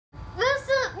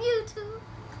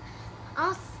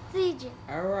I'm CJ.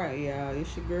 Alright, y'all.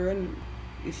 It's your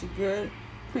girl,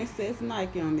 Princess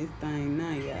Nike on this thing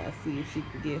now, y'all. See if she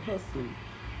can get her some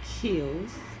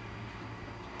kills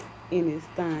in this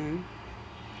thing.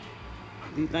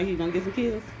 Do you think you gonna get some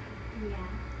kills? Yeah.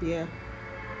 Yeah.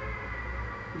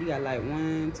 You got like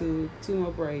two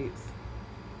more braids.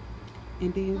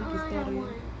 And then we can start on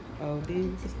your, then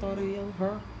we can start on your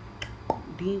hair.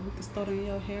 Then we can start on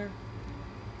your hair.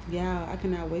 Y'all, I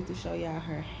cannot wait to show y'all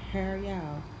her hair,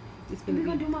 y'all. We're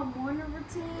gonna do my morning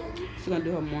routine. She's gonna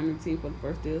do her morning routine for the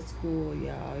first day of school,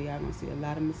 y'all. Y'all gonna see a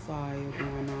lot of Messiah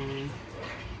going on.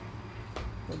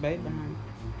 The baby behind.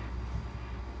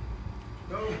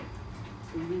 Go.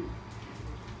 Mm-hmm.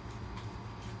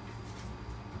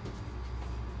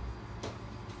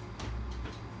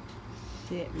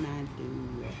 Shit, my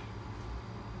dude.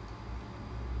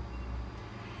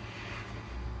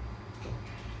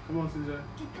 Come on, CJ.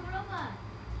 Get the robot.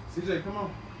 CJ, come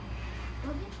on. Go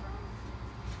get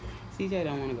the CJ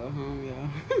don't want to go home, y'all.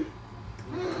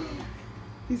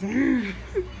 He's like, It'll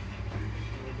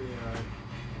be alright.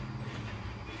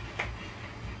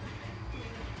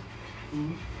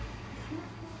 Mm-hmm.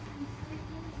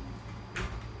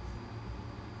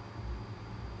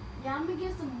 Yeah, I'm gonna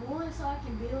get some more so I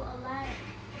can build a lot.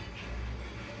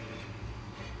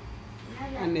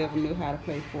 I never knew how to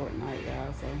play Fortnite,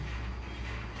 y'all, so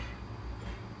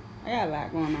I got a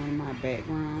lot going on in my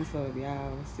background, so if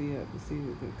y'all see it,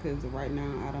 because right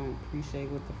now I don't appreciate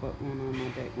what the fuck going on in my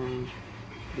background.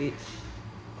 Bitch,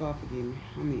 God forgive me.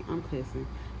 I mean, I'm cussing.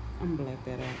 I'm gonna black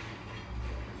that out.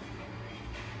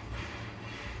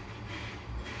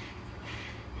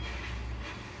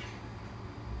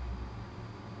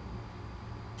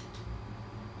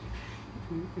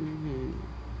 Mm-hmm.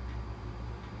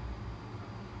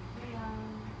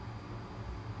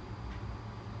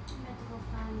 I'm about to go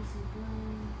find me some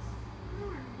guns.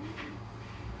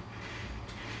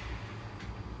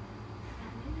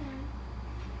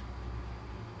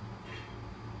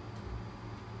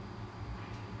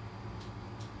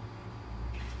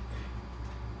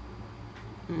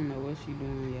 I don't know what she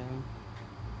doing, y'all.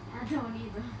 I don't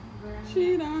either. But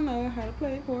She don't know how to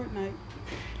play Fortnite.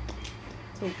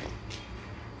 So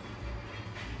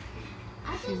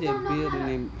she's just building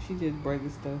and she just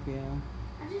breaking stuff, y'all.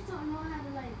 I just don't know how to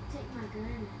take my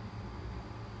gun out.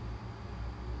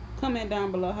 Comment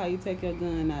down below how you take your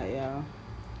gun out, y'all.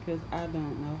 Cause I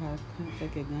don't know how to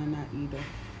take your gun out either.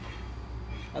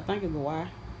 I think it's Y.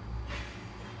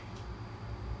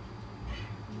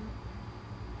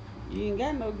 You ain't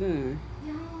got no gun.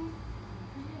 Yeah.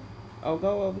 Oh,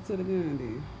 go over to the gun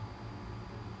then.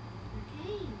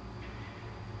 Okay.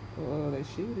 Oh, they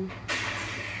shooting.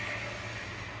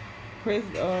 Press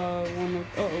one of,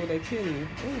 oh, they killing.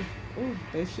 Oh,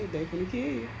 they shoot. They finna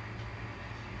kill you.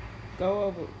 Go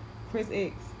over. Press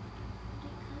X.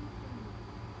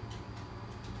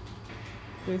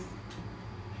 Press.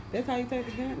 That's how you take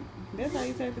the gun. That's how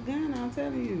you take the gun. I'm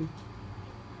telling you.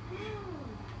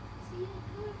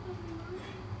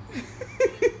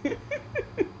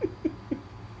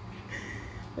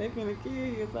 They finna kill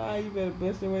you, so you better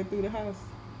bust your way through the house.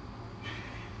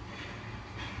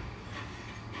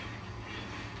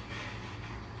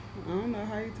 I don't know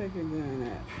how you take your gun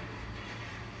out.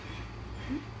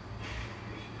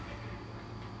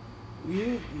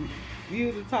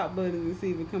 Use the top button and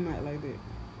see if it come out like that.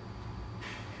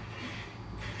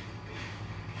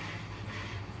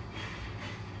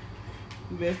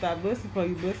 You better stop busting before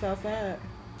you bust outside.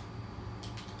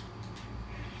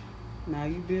 Now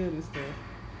you building stuff.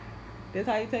 That's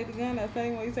how you take the gun out.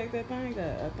 Same way you take that thing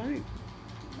out, I think.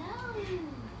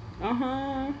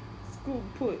 No.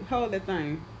 Scoop, hold that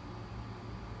thing.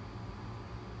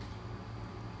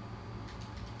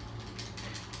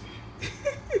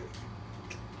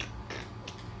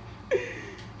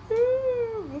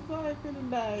 Ooh, Messiah finna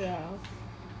die, y'all.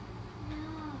 No,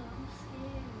 I'm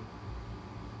scared.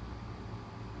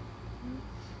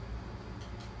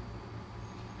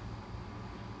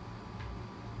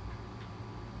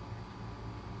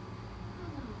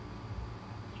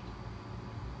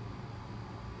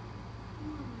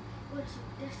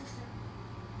 That's the stuff.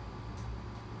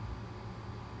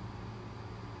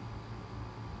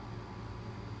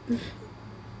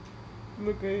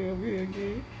 Look at him here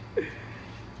again.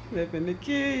 They finna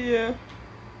kill you.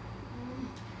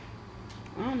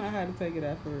 I don't know how to take it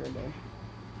out for real though.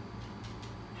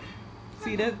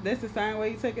 See, that's the same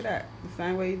way you take it out. The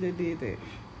same way you just did that.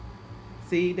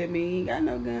 See, that mean you ain't got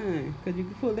no gun. Cause you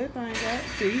can pull that thing out.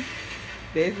 See?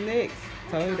 That's next.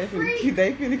 Told you they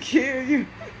finna kill you.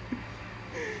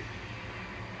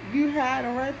 You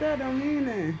hiding right there don't mean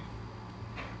that.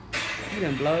 You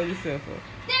done blow yourself up.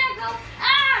 There I go.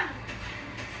 Ah!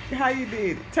 How you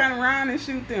did it? Turn around and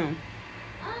shoot them.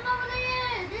 I don't know what they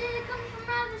is. They coming from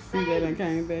outer space. See, they done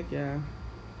came back, y'all.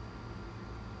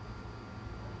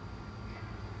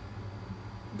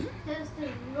 Because the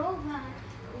robot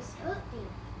is up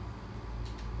there.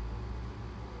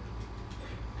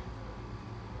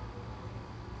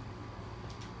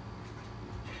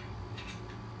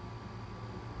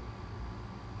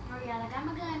 Oh, y'all, I got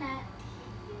my gun out.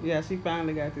 Yeah, she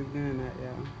finally got this gun out,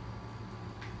 y'all.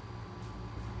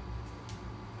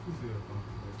 You see that phone?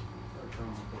 Like, come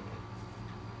on, come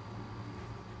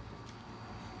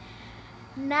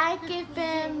on. Nike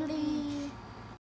family.